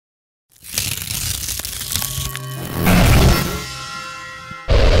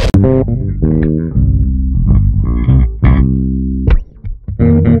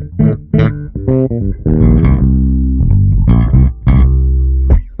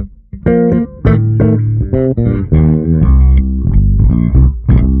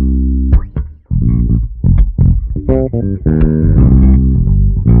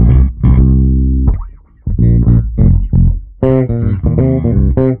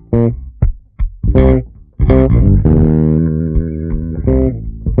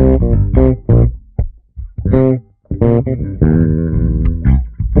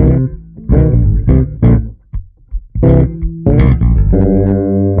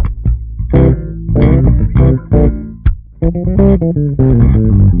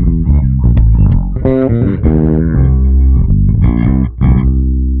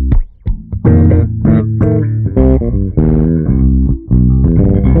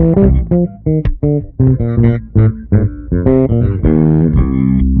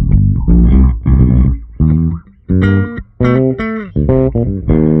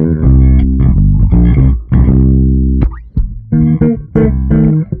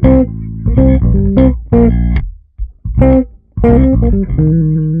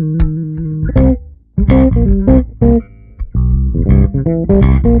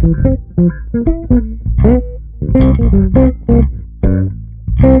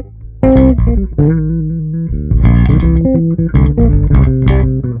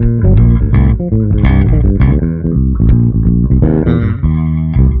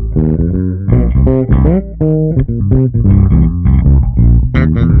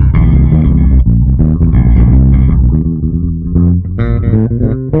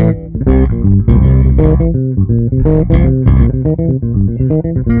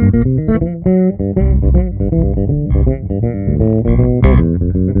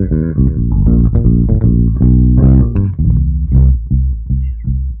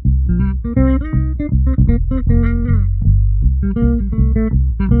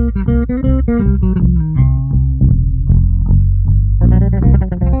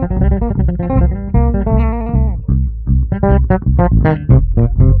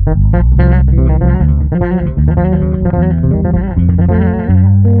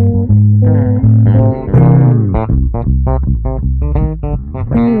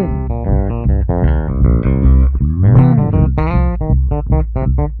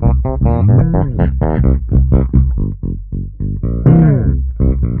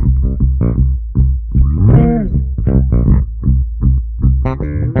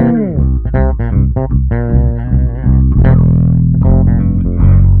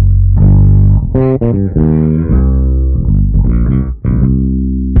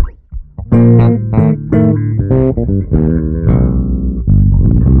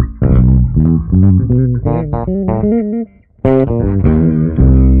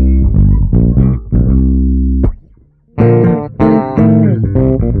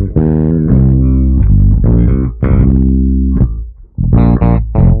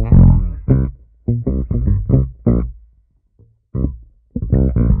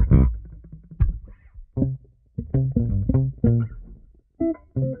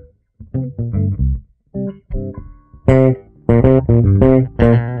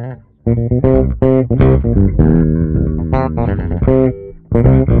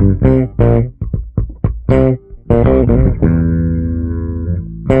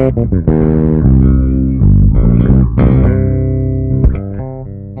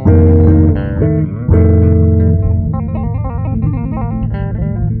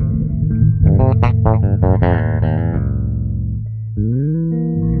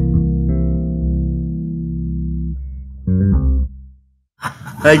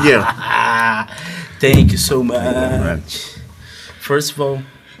Thank you. Thank you so much. First of all,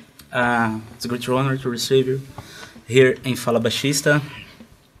 it's a great honor to receive you here in Fala Baixista.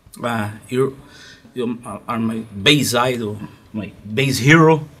 You are my bass idol, my bass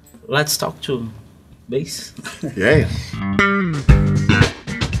hero. Let's talk to bass. Yeah.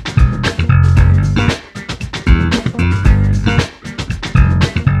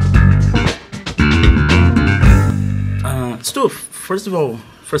 Stu, first of all,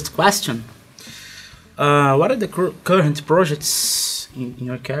 first question. What are the current projects in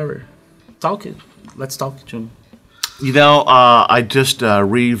your career? Let's talk to. You know, I just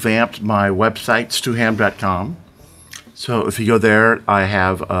revamped my website, stuham.com. So if you go there, I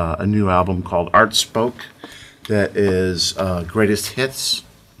have a new album called Art Spoke that is greatest hits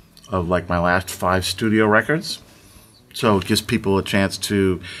of like my last 5 studio records. So it gives people a chance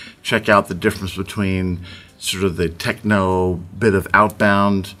to check out the difference between sort of the techno bit of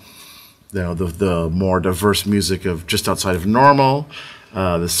Outbound, you know, the more diverse music of Just Outside of Normal,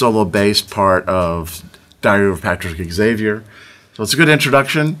 the solo bass part of Diary of Patrick Xavier. So it's a good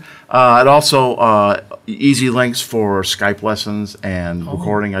introduction. And also easy links for Skype lessons and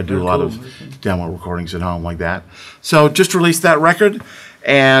recording. I do a lot of demo recordings at home like that. So just released that record.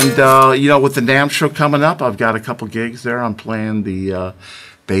 And, with the NAMM show coming up, I've got a couple gigs there. I'm playing the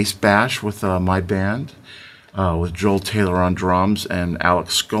Bass Bash with my band, with Joel Taylor on drums and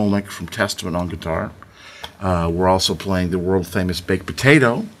Alex Skolnick from Testament on guitar. We're also playing the world-famous Baked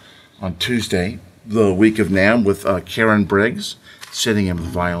Potato on Tuesday, the week of NAMM, with Karen Briggs sitting in with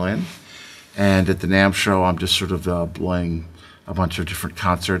violin. And at the NAMM show, I'm just sort of playing a bunch of different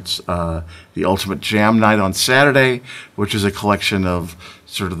concerts. The Ultimate Jam Night on Saturday, which is a collection of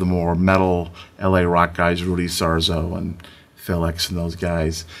sort of the more metal LA rock guys, Rudy Sarzo and Phil X and those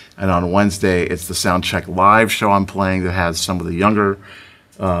guys. And on Wednesday, it's the Soundcheck Live show I'm playing that has some of the younger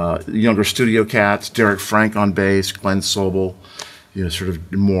studio cats, Derek Frank on bass, Glenn Sobel, sort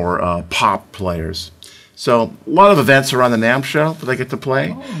of more pop players. So a lot of events around the NAMM show that I get to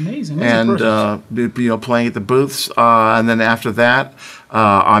play. Oh, amazing. And, playing at the booths. And then after that,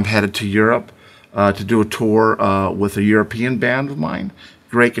 I'm headed to Europe to do a tour with a European band of mine.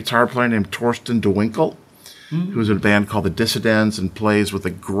 Great guitar player named Torsten de Winkel, who's in a band called the Dissidents and plays with a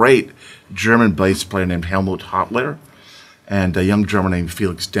great German bass player named Helmut Hotler and a young German named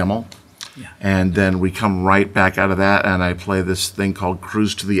Felix Demmel. Yeah. And then we come right back out of that, and I play this thing called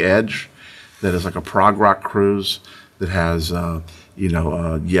Cruise to the Edge, that is like a prog rock cruise that has,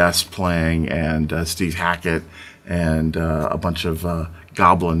 Yes playing and Steve Hackett and a bunch of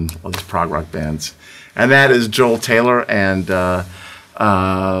Goblin, all these prog rock bands. And that is Joel Taylor and Alex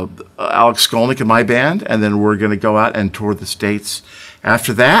Skolnick in my band. And then we're going to go out and tour the States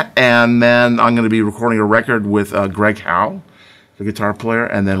after that. And then I'm going to be recording a record with Greg Howe, the guitar player.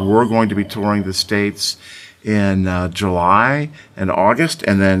 And then we're going to be touring the States in July and August,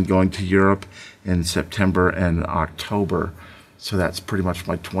 and then going to Europe in September and October. So that's pretty much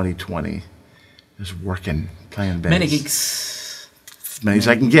my 2020. Just working, playing bass. Many gigs. As many as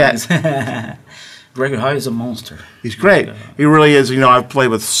I can get. Greg Howe is a monster. He's great. He really is. I've played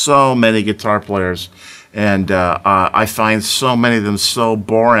with so many guitar players, and I find so many of them so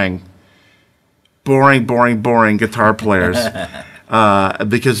boring guitar players.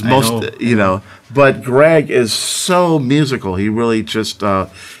 Because most, but Greg is so musical. He really just,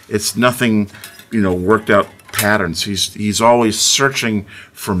 it's nothing, worked out patterns. He's always searching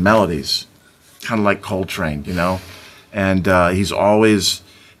for melodies, kind of like Coltrane, and he's always,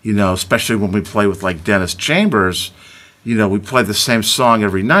 especially when we play with like Dennis Chambers, we play the same song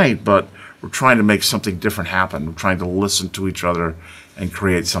every night, but we're trying to make something different happen. We're trying to listen to each other and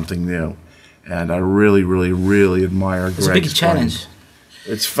create something new. And I really, really, really admire Greg's playing. It's a big challenge.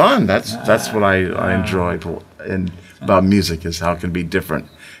 It's fun. That's what I enjoy about music, is how it can be different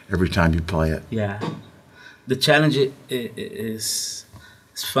every time you play it. Yeah. The challenge is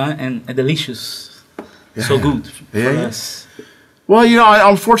fun and delicious. Yeah. So good for us. Well,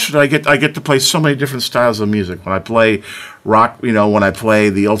 I'm fortunate. I get to play so many different styles of music. When I play rock, when I play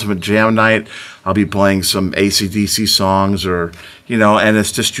the Ultimate Jam Night, I'll be playing some AC/DC songs, or and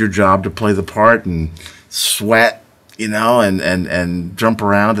it's just your job to play the part and sweat, and jump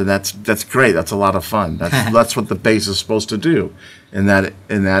around, and that's great. That's a lot of fun. That's what the bass is supposed to do, in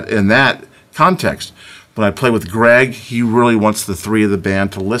that context. When I play with Greg, he really wants the three of the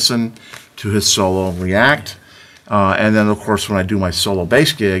band to listen to his solo and react. And then, of course, when I do my solo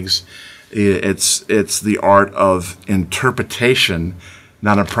bass gigs, it's the art of interpretation,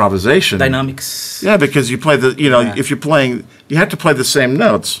 not improvisation. Dynamics. Yeah, because you play if you're playing, you have to play the same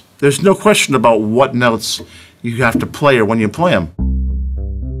notes. There's no question about what notes you have to play or when you play them.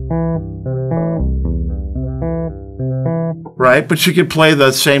 Right? But you could play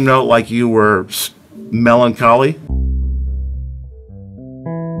the same note like you were melancholy.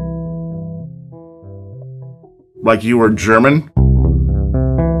 Like you were German.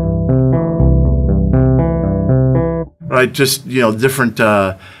 Right, just, different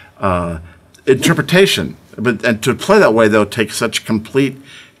interpretation. And to play that way, though, takes such complete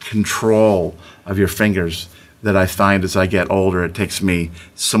control of your fingers that I find as I get older, it takes me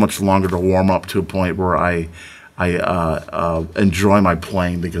so much longer to warm up to a point where I enjoy my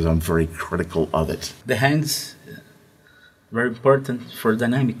playing, because I'm very critical of it. The hands, very important for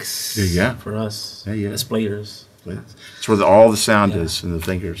dynamics. For us as players. It's where all the sound is in the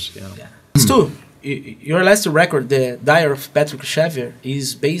fingers. Stu, your last record, the Diary of Patrick Xavier,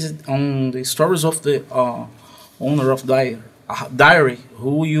 is based on the stories of the owner of Diary,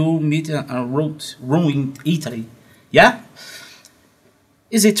 who you meet and wrote room in Italy. Yeah?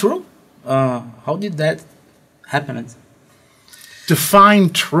 Is it true? How did that happen? define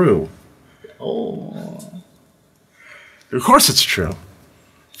true. Oh. Of course it's true.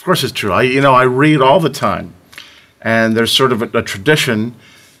 Of course it's true. I read all the time. And there's sort of a tradition.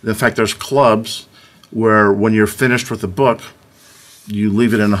 In fact, there's clubs where when you're finished with a book, you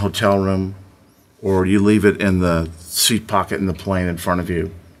leave it in a hotel room or you leave it in the seat pocket in the plane in front of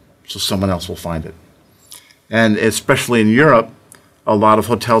you so someone else will find it. And especially in Europe, a lot of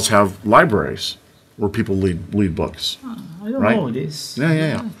hotels have libraries where people leave books. I don't know this.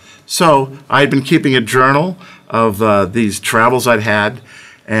 Yeah. So I had been keeping a journal of these travels I'd had,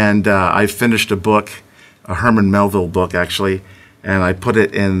 and I finished a book, a Herman Melville book actually, and I put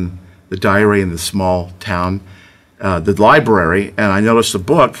it in the diary in the small town, the library, and I noticed a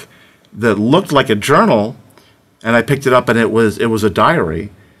book that looked like a journal, and I picked it up, and it was a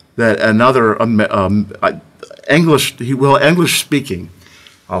diary that another English speaking.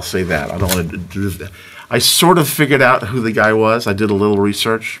 I'll say that. I don't want to do that. I sort of figured out who the guy was. I did a little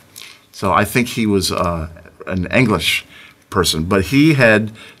research, so I think he was an English person, but he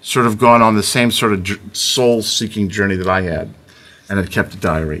had sort of gone on the same sort of soul-seeking journey that I had, and had kept a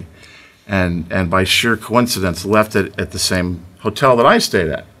diary, and by sheer coincidence left it at the same hotel that I stayed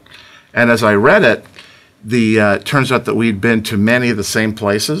at. And as I read it, it turns out that we'd been to many of the same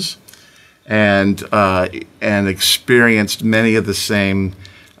places, and experienced many of the same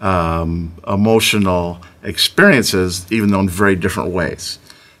emotional experiences, even though in very different ways.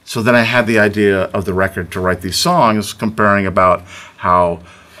 So then I had the idea of the record to write these songs, comparing about how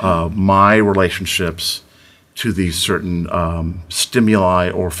my relationships to these certain stimuli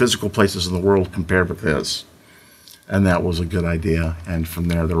or physical places in the world compared with his. And that was a good idea. And from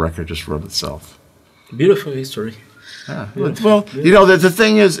there, the record just wrote itself. Beautiful history. Yeah. Well, the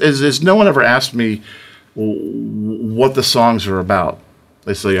thing is no one ever asked me what the songs are about.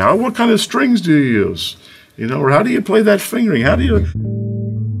 They say, what kind of strings do you use? Or how do you play that fingering? How do you...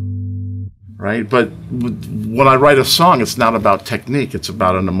 Right? But when I write a song, it's not about technique. It's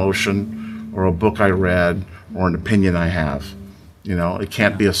about an emotion or a book I read or an opinion I have. It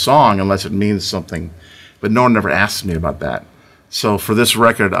can't be a song unless it means something. But no one ever asked me about that. So for this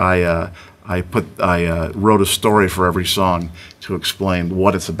record, I wrote a story for every song to explain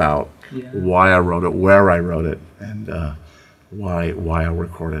what it's about, why I wrote it, where I wrote it, and why I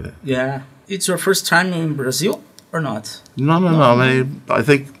recorded it. Yeah. It's your first time in Brazil or not? No. I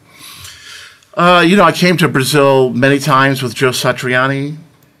think, I came to Brazil many times with Joe Satriani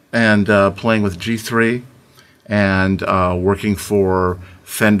and playing with G3 and working for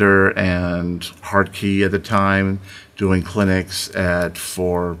Fender and Hardkey at the time, doing clinics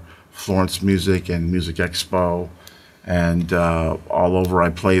for Florence Music and Music Expo, and all over. I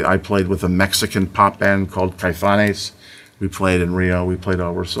played with a Mexican pop band called Caifanes. We played in Rio. We played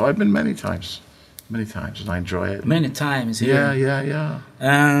over. So I've been many times, and I enjoy it. Many times, yeah.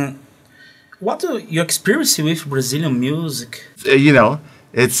 Yeah. What are your experience with Brazilian music?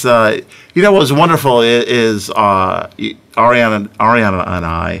 It's what was wonderful is Ariana and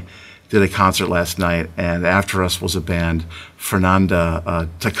I did a concert last night, and after us was a band, Fernanda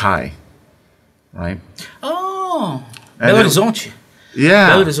Takai, right? Oh, Belo Horizonte.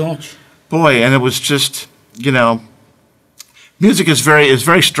 Yeah, Belo Horizonte. Boy, and it was just music is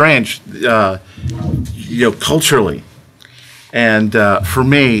very strange, culturally, and for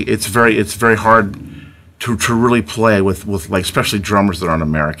me, it's very hard to really play with like, especially drummers that aren't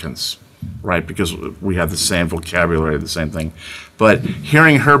Americans, right? Because we have the same vocabulary, the same thing. But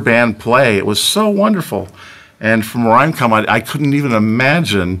hearing her band play, it was so wonderful. And from where I'm coming, I couldn't even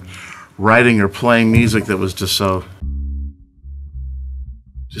imagine writing or playing music that was just so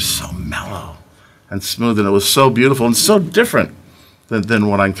mellow and smooth. And it was so beautiful and so different than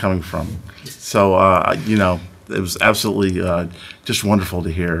what I'm coming from. So, it was absolutely just wonderful to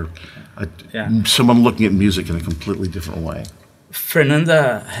hear someone looking at music in a completely different way.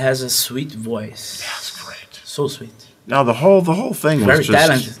 Fernanda has a sweet voice. Yeah, it's great. So sweet. No, the whole thing was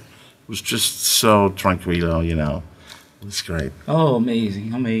talented. Was just so tranquilo, It was great. Oh,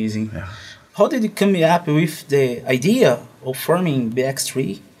 amazing. Yeah. How did you come up with the idea of forming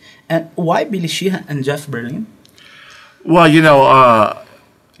BX3, and why Billy Sheehan and Jeff Berlin? Well,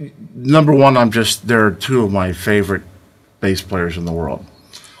 number one, they're two of my favorite bass players in the world.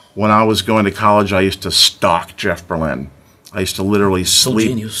 When I was going to college, I used to stalk Jeff Berlin. I used to literally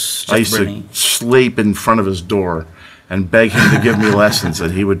sleep. I used to sleep in front of his door and beg him to give me lessons,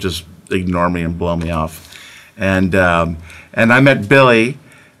 and he would just ignore me and blow me off. And I met Billy,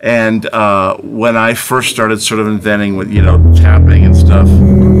 and when I first started sort of inventing with tapping and stuff,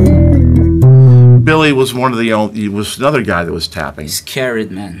 Billy was he was another guy that was tapping. He's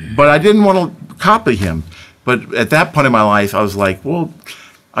carried, man. But I didn't want to copy him But at that point in my life, I was like, well,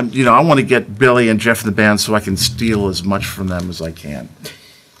 I want to get Billy and Jeff in the band so I can steal as much from them as I can.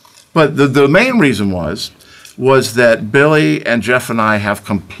 But the main reason was that Billy and Jeff and I have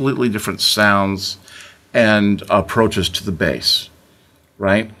completely different sounds and approaches to the bass,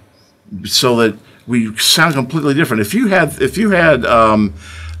 right? So that we sound completely different. If you had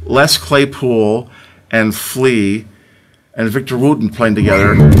Les Claypool and Flea and Victor Wooten playing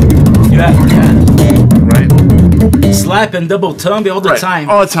together, right? Slap and double thumb all the time.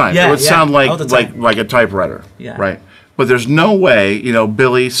 All the time. Yeah, it would sound like a typewriter, yeah. right? But there's no way,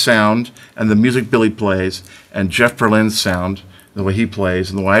 Billy's sound and the music Billy plays and Jeff Berlin's sound, the way he plays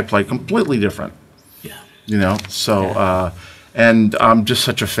and the way I play, completely different. Yeah. And I'm just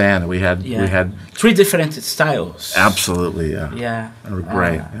such a fan. We had 3 different styles. Absolutely, yeah. Yeah. They were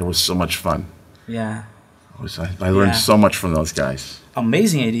great. It was so much fun. Yeah. I learned so much from those guys.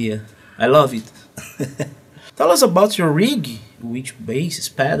 Amazing idea. I love it. Tell us about your rig, which basses,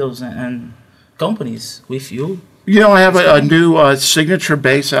 pedals, and companies with you. I have a new signature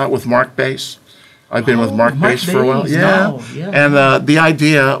bass out with Mark Bass. I've been with Mark Bass for a while. Yeah. And the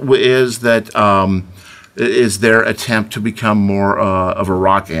idea is that is their attempt to become more of a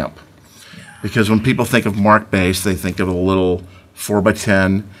rock amp. Yeah. Because when people think of Mark Bass, they think of a little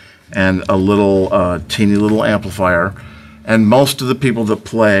 4x10 and a little teeny little amplifier. And most of the people that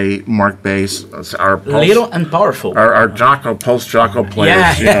play Mark Bass are little and powerful. Are post-Jocko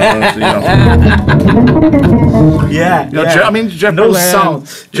players. Yeah. Jeff no Berlin, sound.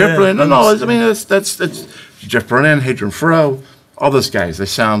 Jeff Berlin. That's Jeff Berlin, Hadrian Furrow, all those guys. They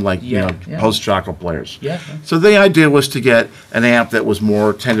sound like post-Jocko players. Yeah. So the idea was to get an amp that was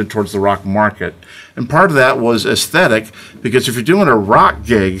more tended towards the rock market, and part of that was aesthetic, because if you're doing a rock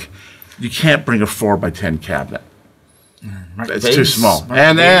gig, you can't bring a 4x10 cabinet. It's too small.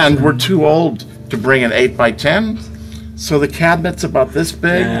 And we're too old to bring an 8x10, so the cabinet's about this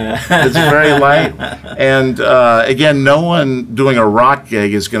big. It's very light. And again, no one doing a rock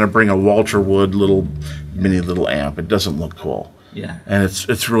gig is going to bring a Walter Wood mini little amp. It doesn't look cool. Yeah. And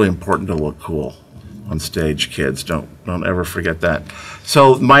it's really important to look cool on stage, kids. Don't ever forget that.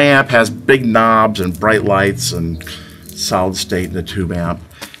 So my amp has big knobs and bright lights and solid state and a tube amp.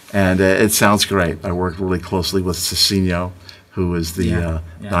 And it sounds great. I worked really closely with Sininho, who is the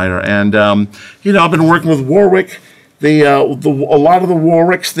diner. And, I've been working with Warwick. A lot of the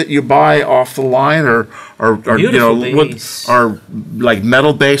Warwicks that you buy off the line are like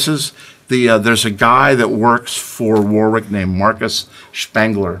metal basses. There's a guy that works for Warwick named Marcus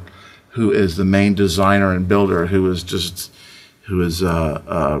Spangler, who is the main designer and builder, who is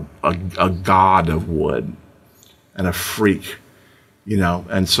a god of wood and a freak.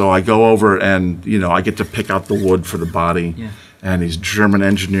 And so I go over and, I get to pick out the wood for the body. Yeah. And he's German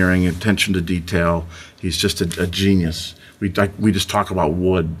engineering, attention to detail. He's just a genius. We just talk about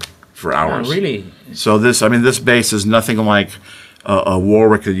wood for hours. Oh, really? So this bass is nothing like a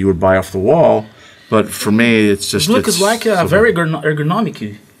Warwick that you would buy off the wall. But for me, it's just... It looks like very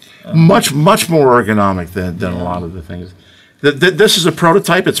ergonomic. Much more ergonomic than a lot of the things. This is a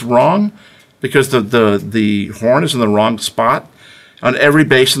prototype. It's wrong because the horn is in the wrong spot. On every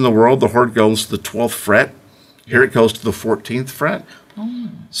bass in the world, the horn goes to the 12th fret. Here it goes to the 14th fret. Oh.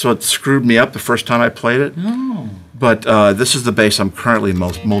 So it screwed me up the first time I played it. Oh. But this is the bass I'm currently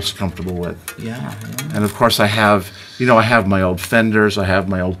most comfortable with. Yeah. And of course I have my old Fenders. I have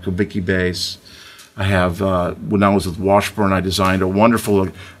my old Kubicki bass. I have, when I was with Washburn, I designed a wonderful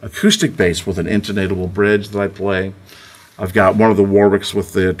acoustic bass with an intonatable bridge that I play. I've got one of the Warwicks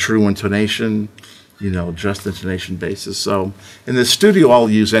with the true intonation. Just intonation basses. So in the studio, I'll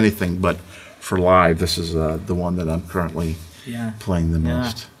use anything, but for live, this is the one that I'm currently playing the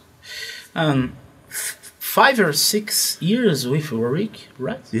most. 5 or 6 years with Warwick,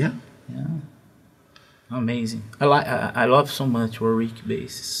 right? Yeah. Yeah. Amazing. I love so much Warwick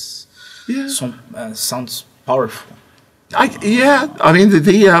basses. Yeah. Sounds powerful. For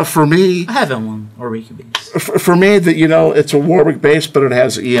me, I have one Warwick bass. For me, it's a Warwick bass, but it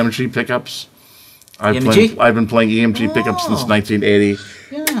has EMG pickups. I've been playing EMG pickups since 1980.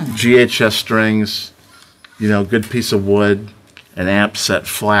 Yeah. GHS strings, good piece of wood, an amp set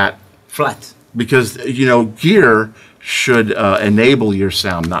flat. Flat. Because, gear should enable your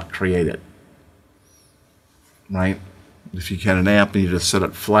sound, not create it. Right? If you get an amp and you just set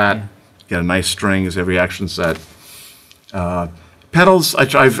it flat, get a nice strings, every action set. Pedals,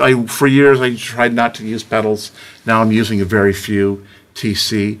 for years I tried not to use pedals. Now I'm using a very few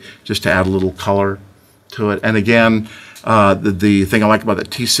TC just to add a little color. to it. And again, the thing I like about the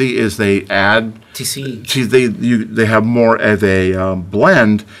TC is they add TC. They have more of a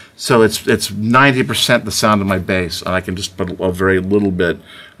blend, so it's 90% the sound of my bass, and I can just put a very little bit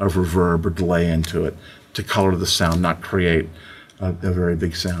of reverb or delay into it to color the sound, not create a very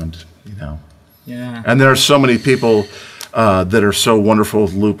big sound, you know. Yeah. And there are so many people that are so wonderful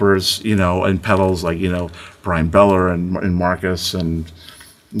with loopers, you know, and pedals, like, you know, Brian Beller and Marcus and,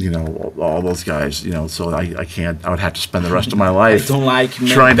 you know, all those guys, you know. So I can't. I would have to spend the rest of my life. I don't like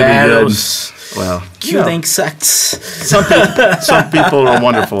trying to be good. Well, Killing sex. Some people are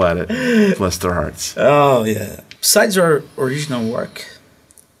wonderful at it. Bless their hearts. Oh yeah. Besides your original work,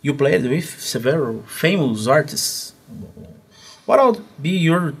 you played with several famous artists. What would be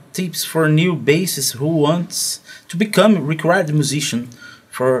your tips for new bassists who wants to become a required musician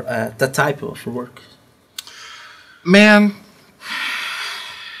for that type of work? Man,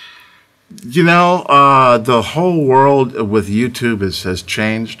 you know, the whole world with YouTube has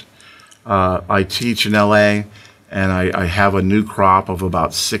changed. I teach in LA, and I have a new crop of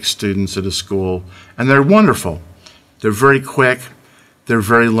about 6 students at a school, and they're wonderful. They're very quick, they're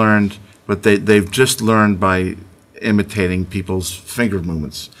very learned, but they've just learned by imitating people's finger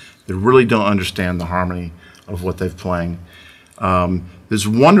movements. They really don't understand the harmony of what they're playing. It's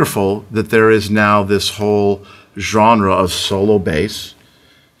wonderful that there is now this whole genre of solo bass,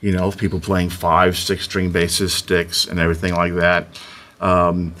 you know, people playing 5, 6-string basses, sticks, and everything like that.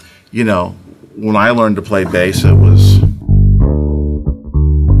 You know, when I learned to play bass, it was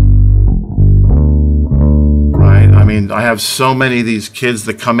right. I mean, I have so many of these kids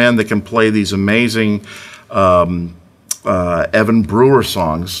that come in that can play these amazing Evan Brewer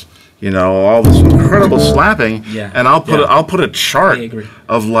songs. You know, all this incredible slapping, and I'll put a chart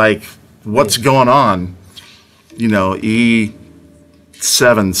of like what's going on. You know,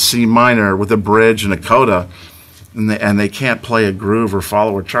 E7, C minor with a bridge and a coda, and they can't play a groove or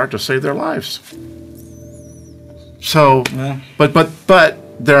follow a chart to save their lives. So, but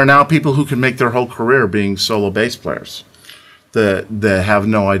there are now people who can make their whole career being solo bass players that have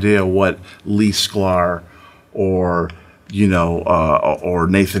no idea what Lee Sklar or, you know, or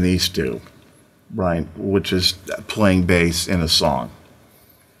Nathan East do, right? Which is playing bass in a song.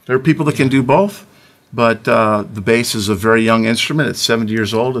 There are people that can do both, but the bass is a very young instrument. It's 70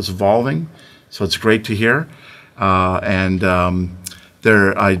 years old. It's evolving, so it's great to hear. It's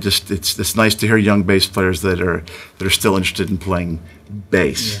nice to hear young bass players that are still interested in playing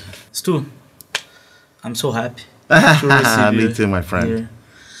bass. Yeah. Stu, I'm so happy to receive you. Me too, my friend. Here.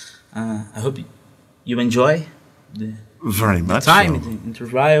 I hope you enjoy the very much time, so. The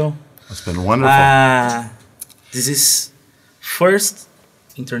interview. It's been wonderful. This is first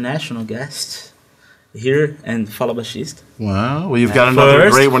international guest here in Fala Baixista. Wow, well, you've got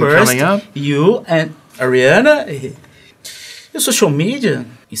another great one coming up. You and Ariana. Your social media,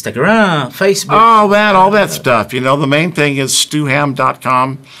 Instagram, Facebook. Oh, all that stuff. You know, the main thing is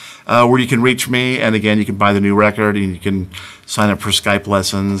stuhamm.com, where you can reach me. And again, you can buy the new record, and you can sign up for Skype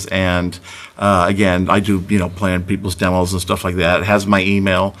lessons. And again, I do, you know, plan people's demos and stuff like that. It has my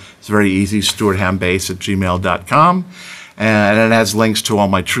email. It's very easy, stuarthammbass@gmail.com. And it has links to all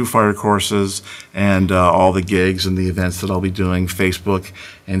my True Fire courses and all the gigs and the events that I'll be doing, Facebook,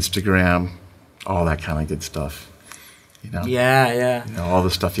 Instagram, all that kind of good stuff. You know? Yeah. You know, all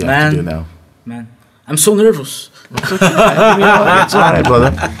the stuff you have to do now. Man, I'm so nervous. It's okay. It's all right,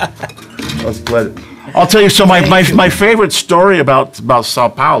 brother. I'll tell you. So my favorite story about Sao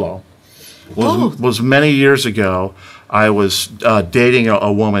Paulo was many years ago. I was dating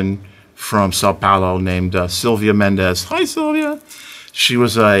a woman from Sao Paulo named Sylvia Mendez. Hi, Sylvia. She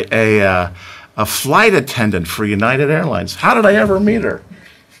was a flight attendant for United Airlines. How did I ever meet her?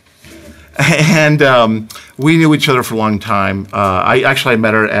 And we knew each other for a long time. I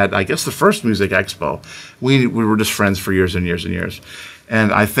met her at, I guess, the first Music Expo. We were just friends for years and years and years.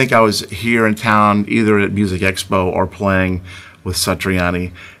 And I think I was here in town either at Music Expo or playing with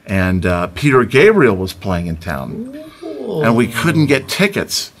Satriani. And Peter Gabriel was playing in town. Ooh. And we couldn't get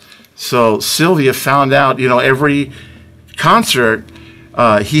tickets. So Sylvia found out, you know, every concert,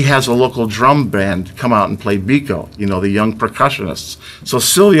 he has a local drum band come out and play Biko, you know, the young percussionists. So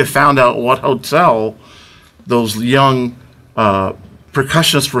Sylvia found out what hotel those young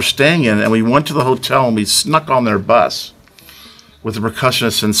percussionists were staying in, and we went to the hotel and we snuck on their bus with the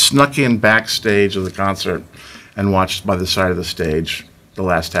percussionists and snuck in backstage of the concert and watched by the side of the stage the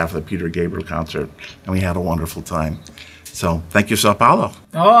last half of the Peter Gabriel concert, and we had a wonderful time. So thank you, Sao Paulo.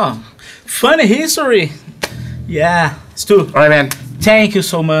 Oh, funny history. Yeah, Stu. All right, man. Thank you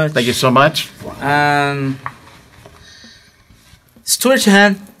so much. Thank you so much. Stuart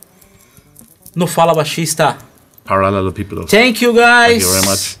Hamm, no Fala Baixista. Paralelepípedos. Thank you, guys. Thank you very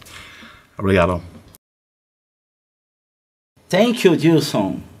much. Obrigado. Thank you,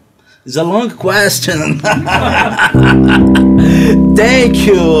 Gilson. It's a long question. Thank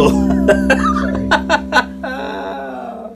you.